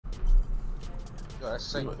Yo, that's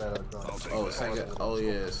sync with that gun. Oh, sync it. Oh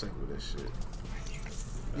yeah, sync with that shit.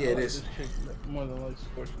 Yeah, it is. More than like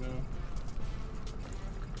Scorch now.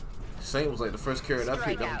 Saint was like the first character I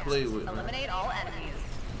picked up and played with. Eliminate all enemies.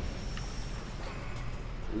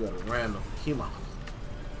 We got a random Kima.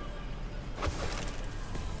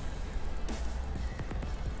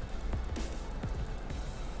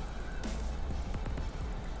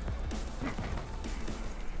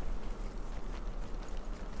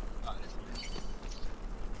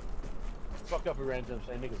 Fuck up, we ran into them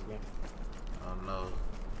same niggas again. Oh no.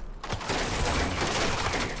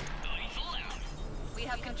 We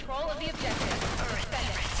have control of the objective.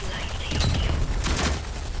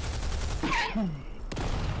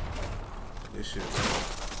 This shit.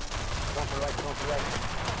 Going for right, going for right.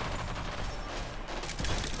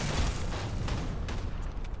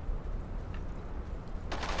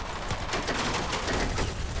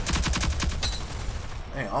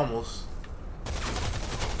 Hey, almost.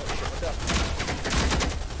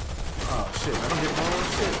 Oh shit, man, I'm getting my own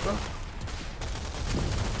shit, bro.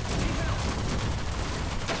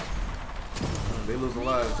 They losing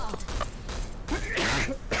lives.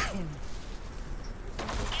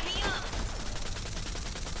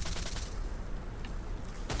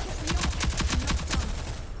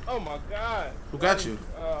 Oh my god. Who got you?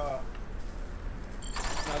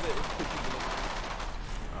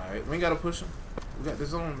 Alright, we ain't gotta push him. We got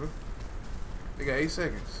this on, bro. They got 8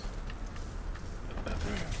 seconds.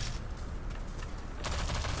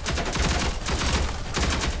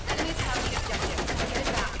 Enemies have the objective. Get it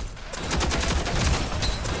back.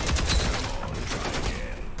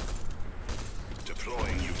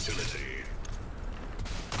 Deploying utility.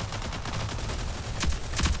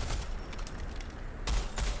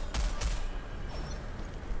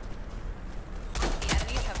 The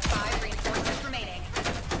enemies have 5 reinforcements remaining.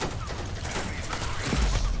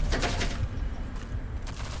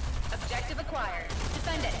 Objective acquired.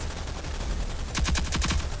 Defend it.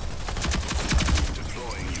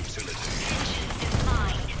 Deploying utility. Vengeance is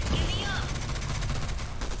mine. Give me up.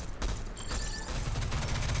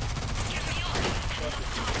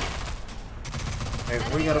 Hey,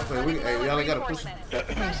 we gotta play. Hey, y'all gotta push him. Push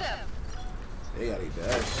him. They gotta eat that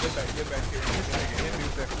Get shit. back here. This nigga hit me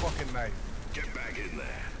with that fucking knife. Get back in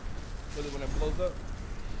there. Was it when it blows up?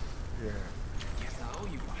 Yeah.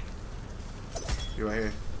 You right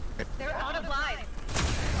here. They're out of lives.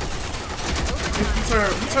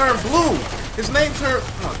 He turned blue. His name turned. Oh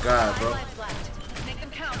my god, 5 bro. lives left. Make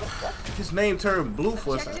them count. His name turned blue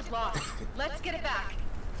for a second. Objective lost. Let's get it back.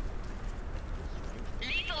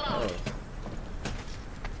 Lethal Oh.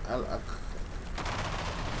 out.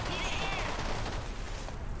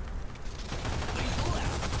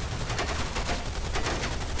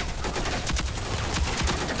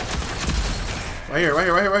 Right here. Right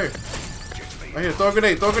here. Throw a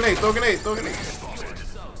grenade.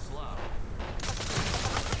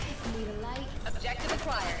 Objective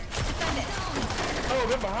acquired. Defend it. Oh,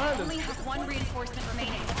 they're behind us. Only have 1 reinforcement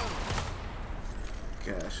remaining.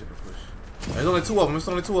 God, I should have pushed. There's only 2 of them.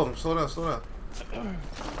 Slow down. We're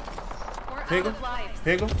out Ping him. of lives.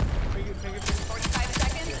 Ping him. 45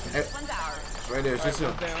 seconds. Hey. This one's ours. It's right there. It's just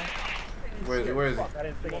him. Down. Where is he? Fuck, I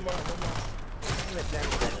didn't think One more.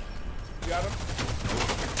 You got him?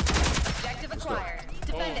 Objective acquired.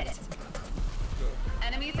 Defend it.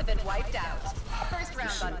 Enemies have been wiped out. First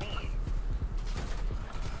round on me.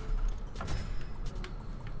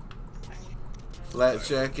 Flat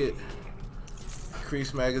jacket.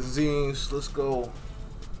 Increase magazines. Let's go.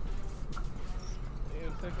 Yeah,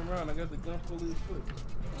 second round. I got the gun fully equipped.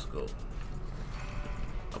 Let's go.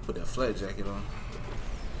 I'll put that flat jacket on.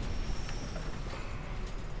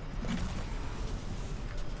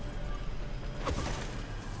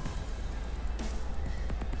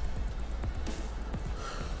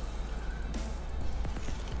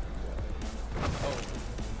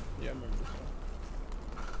 Yeah, I remember this one.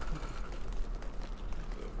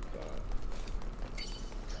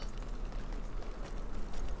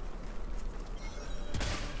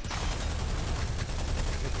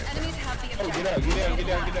 Enemies have the Oh, objective. get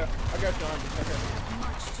down. I got you, Anvil. Okay.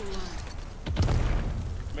 Much too long.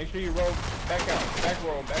 Make sure you roll back out. Back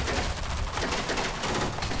roll, back in.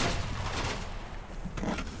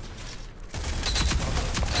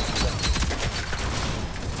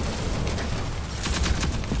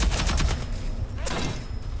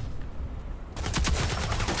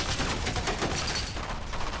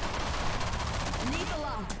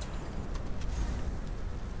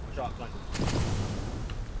 Drop like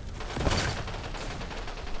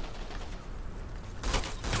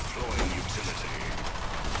Deploying utility.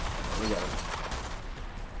 We got it.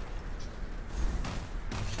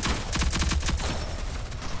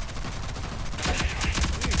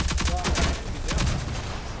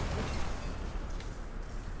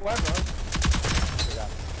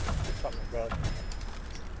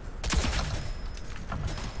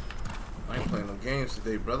 playing no games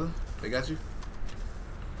today, brother. They got you?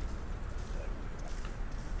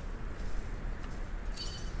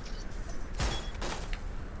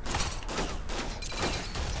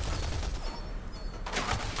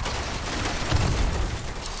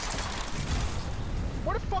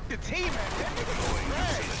 Where the fuck the team at? That nigga going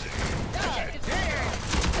Objective secured.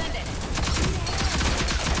 Defend it.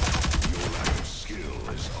 Your lack of skill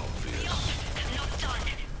is obvious. Not done.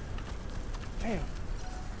 Damn.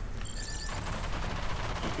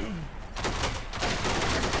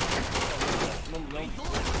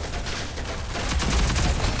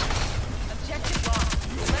 Objective lost.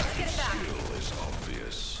 Let's get it back. Skill is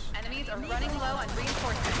obvious. Enemies are running low on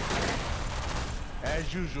reinforcements.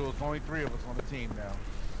 As usual, it's only 3 of us on the team now.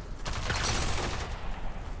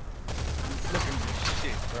 Looking at this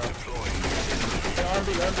shit, bro.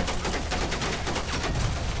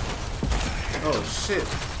 Oh shit.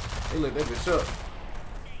 They lit that bitch up.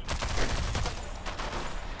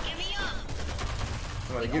 Give me up.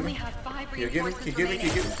 Somebody We get only me? have 5 Can you get me? reinforcements Can you get me? Can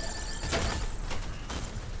you get me?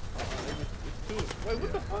 Wait,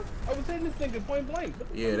 what the fuck? I was hitting this nigga point blank. What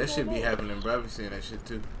the Yeah, fuck that is shit going be on? happening, bro. I be seeing that shit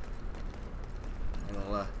too. I ain't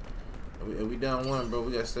gonna lie. If we down 1, bro,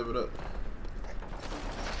 we gotta step it up.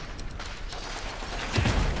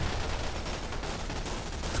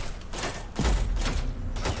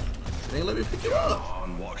 They ain't let me pick you up.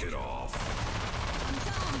 Come on, walk it off.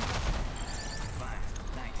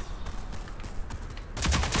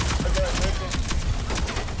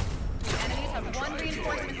 Enemies have 1 reinforcement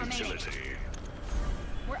Deploying remaining. utility.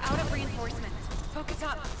 We're out of reinforcements. Focus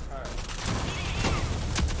up. Alright.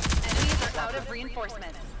 Enemies are out of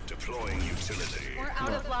reinforcements. Deploying utility. We're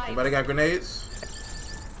out of lives. Anybody got grenades?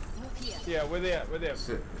 Yeah, where they at? Where they at? That's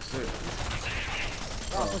it. That's it.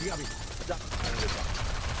 Oh, you got me.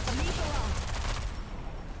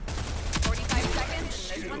 45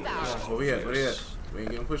 seconds and this one's out. Where we at? Where they at? We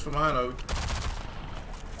ain't getting pushed from behind, are we?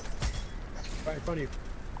 Right in front of you.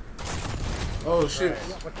 Oh shit.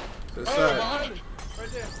 To the side. Behind me. Right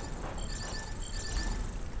there.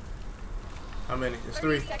 How many? It's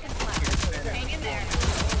 30 3. seconds left. Hang in there.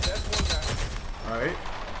 That's one guy. Alright.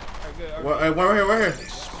 Alright, good. Okay. Hey, one right here, right here.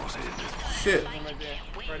 Shit. One right there.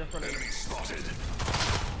 Right in front of me. Spotted.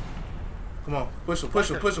 Come on. Push him, push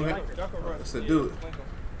him, push him. Duck or run. That's the Yeah, dude. flank him.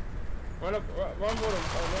 Run up, run with him.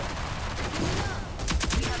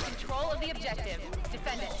 We have control of the objective.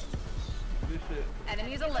 Defend it. This shit.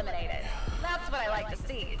 Enemies eliminated. That's what I like to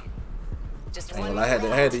see. Just one Well, more I had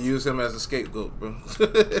round. to use him as a scapegoat, bro.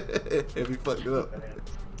 If he fucked it up.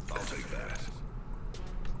 I'll take that.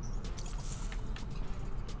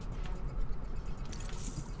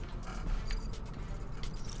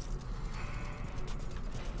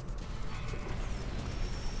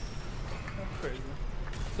 That's crazy.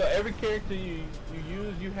 So every character you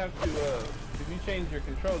use, you have to, if you change your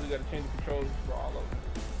controls, you gotta change the controls for all of them.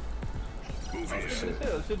 Move It here. should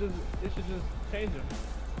just change them.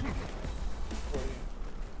 For you.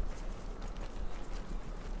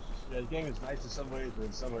 Yeah, the game is nice in some ways, but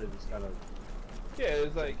in some ways it's kind of. Yeah,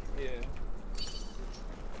 it's like, yeah.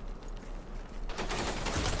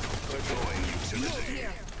 Deploying utility.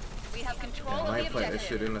 We have control Yeah, I of ain't the playing that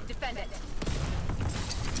objective. shit in there. Defend it.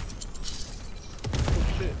 Oh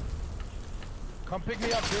shit. Come pick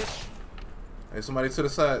me up, bitch. Hey, somebody to the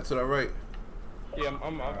side, to the right. Yeah,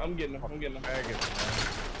 I'm getting them. I'm getting them. Maggots, man.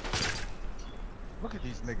 Look at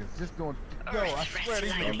these niggas just doing. Yo, I swear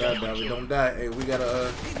these Don't niggas. die, Bobby. Don't die. Hey, we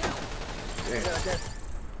gotta, yeah.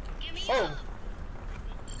 Oh!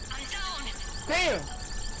 Damn!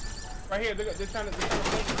 Right here, they're trying to flank me.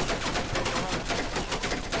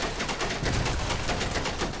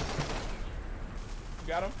 You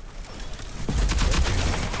got him?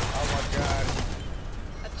 Oh my god.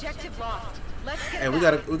 Objective lost. Let's get Hey, it we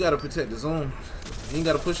back. gotta protect the zone. You ain't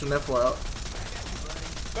gotta push them that far out.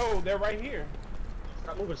 No, they're right here.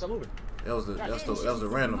 Stop moving, stop moving. That was the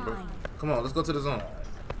random, bro. Come on, let's go to the zone.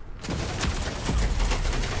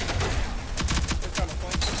 They're trying to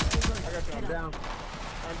flank me. I got you. I'm down.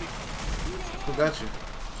 R&D. Who got you?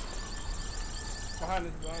 Behind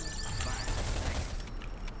us, behind us.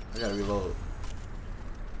 I gotta reload.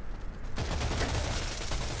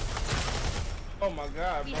 Oh my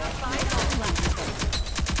god, We bro. have 5 rounds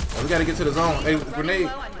left. Hey, we gotta get to the zone. Hey, Running grenade.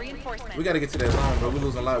 low on reinforcements. We gotta get to that zone, bro. We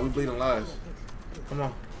losing lives. We bleeding lives. Come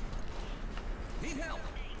on.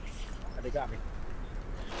 They got me.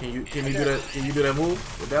 Can you do that? Can you do that move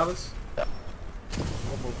with Dallas? What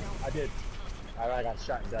move? I did. I got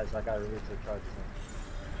shot and died, so I got to release the charges.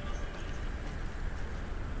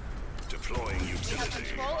 Deploying We have utility.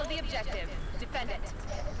 control of the objective. Defend it.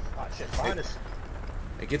 Ah, shit. Behind us.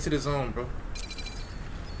 Hey, get to the zone, bro.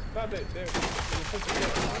 Not that they're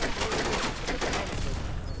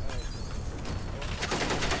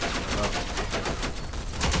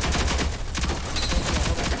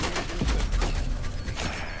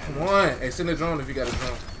Come on. Hey, send a drone if you got a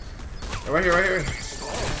drone. Hey, right here, right here.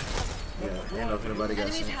 Yeah, ain't know if anybody got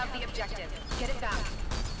Enemies sent. have the objective. Get it back.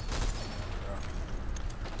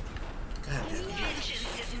 God damn.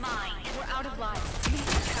 Vengeance is mine. We're out of lives.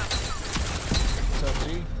 What's up,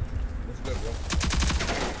 G? What's good, bro?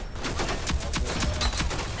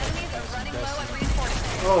 Enemies are running low on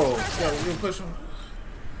reinforcements. Oh, yeah, we can push him.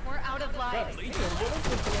 We're out of lives.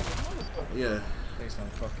 Yeah. Play some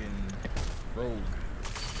fucking rogue.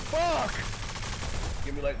 Fuck!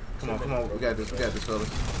 Give me like. Come on, we got this, fellas.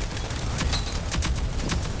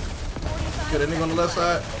 Get that nigga on the left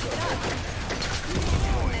side.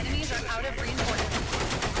 Enemies are out of reinforcements.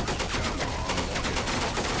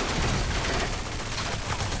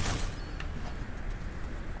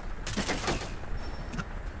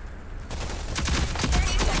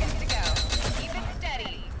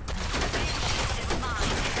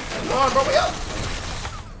 Come on, bro, we up.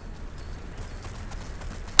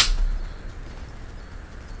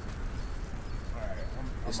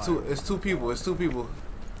 It's two people. It's two people.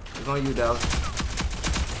 It's on you, Dallas.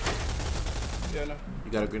 Yeah, no.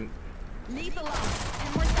 You got a good. Lethal lock.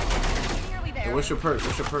 10 more seconds. Nearly there. Hey, what's your perk? I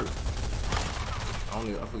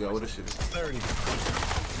forgot what this shit is. 30.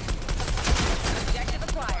 Objective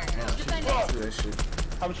acquired. Damn, Defend shit. it. Do that shit.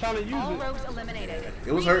 I was trying to use All it. rogues eliminated.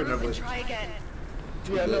 It was hurting her, Regroup and but try again.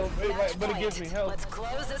 Yeah, no, Match but it gives me point. health. Let's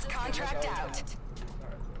close this contract out.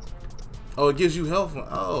 oh, it gives you health.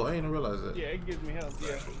 Oh, I didn't realize that. Yeah, it gives me health.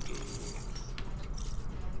 Yeah.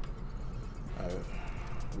 All right,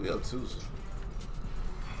 we up two.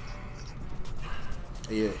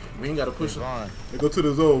 Yeah, we ain't gotta push him. They go to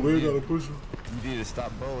the zone. We ain't gotta push him. You need to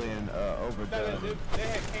stop bullying over They had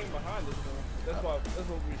came behind us though. That's what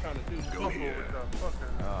we were trying to do. Go here.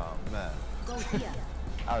 Oh man. Go here.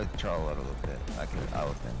 I would troll it a little bit. I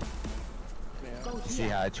would think. Go See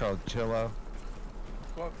here. how I trolled Chillo?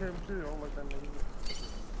 Fuck him too. I don't like that nigga.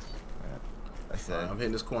 I said, I'm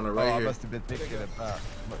hitting this corner oh, right I here. must have been thinking about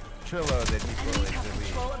Trillo that he Enemies have bullied.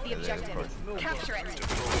 control of the objective. Capture it.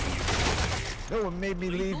 No one made me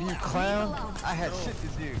leave you, clown. I had shit to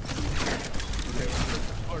do.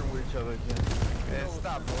 Flirting with each other again. Man,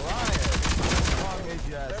 stop lying. Long made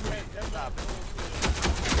you ass. Stop it.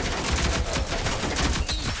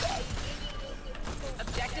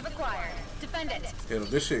 Objective acquired. Defend it. Yeah,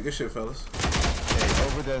 good shit, fellas. Hey,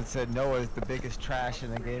 Overdone said Noah is the biggest trash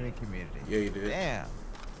in the gaming community. Yeah, you did. Damn.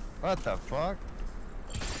 What the fuck?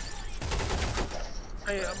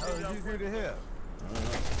 Hey, What did you do to him?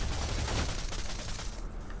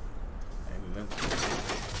 Ain't nothing.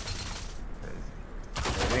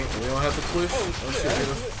 We don't have to push. Oh shit!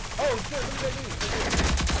 nigga. Oh shit!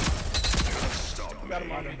 Stop me. Got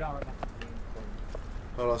him on there.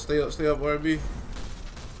 Hold on, stay up, RB.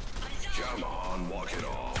 Come on, walk it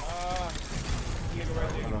off. Nigga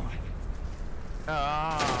right there. Hold on.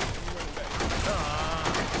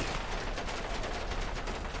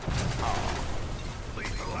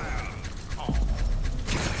 Leave the lab.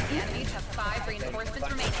 The enemies have 5 reinforcements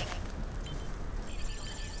remaining.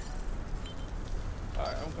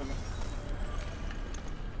 Alright, I'm coming.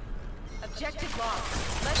 Objective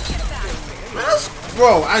lost. Let's get it back. Man, that's,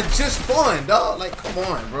 bro, I just spawned, dog. Like, come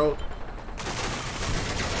on, bro.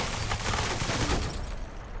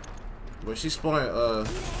 But she spawned,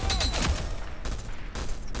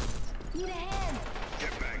 Need a hand.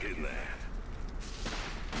 Get back in there.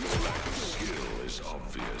 Your lack of skill is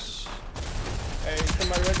obvious. Hey,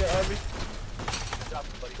 somebody right there, RB.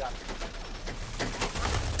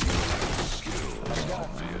 Skill is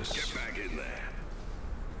obvious. Get back in there.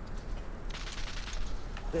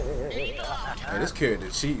 hey, this character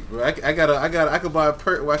cheap, bro. I could buy a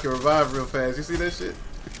perk where I can revive real fast. You see that shit?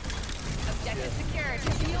 Objective secured.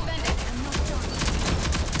 Continue defend it.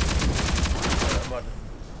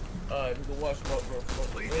 You can watch smoke, bro.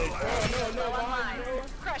 Leave the lab. Low on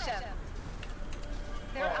lives. Crush him.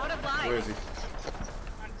 They're out of Where is lives. he?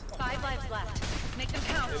 5 lives left. Make them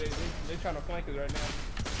count. They trying to flank us right now.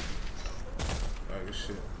 Alright, good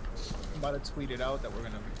shit. I'm about to tweet it out that we're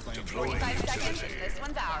gonna be playing. 45 seconds and this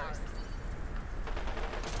one's ours.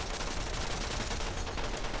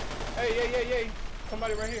 Hey.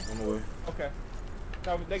 Somebody right here. On the way. Okay.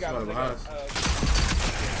 No, they got Somebody us. behind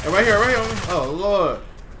us. Hey, right here. Oh, Lord.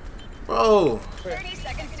 Bro. 30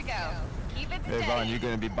 seconds to go. Keep it Hey, Vaughn, steady. you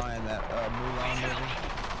gonna be buying that Mulan movie?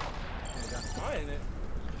 Buying it.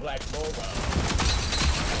 Black Bull.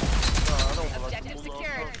 Objective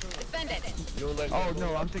secured. Defend it. You'll let Oh go.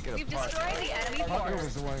 no, I'm thinking of You've Parker. destroyed the enemy Parker force.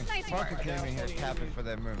 was the one. Nice Parker work. came in here capping for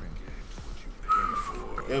that movie.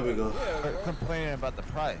 There we go. Complaining about the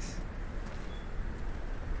price.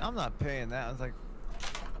 I'm not paying that. I was like,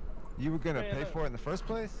 you were gonna pay for it in the first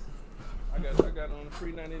place? I got it on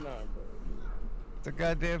 $3.99, bro. It's a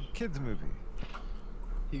goddamn kids movie.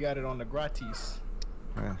 He got it on the gratis.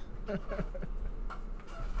 Yeah.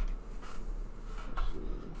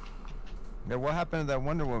 Yeah, what happened to that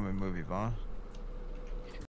Wonder Woman movie, Vaughn?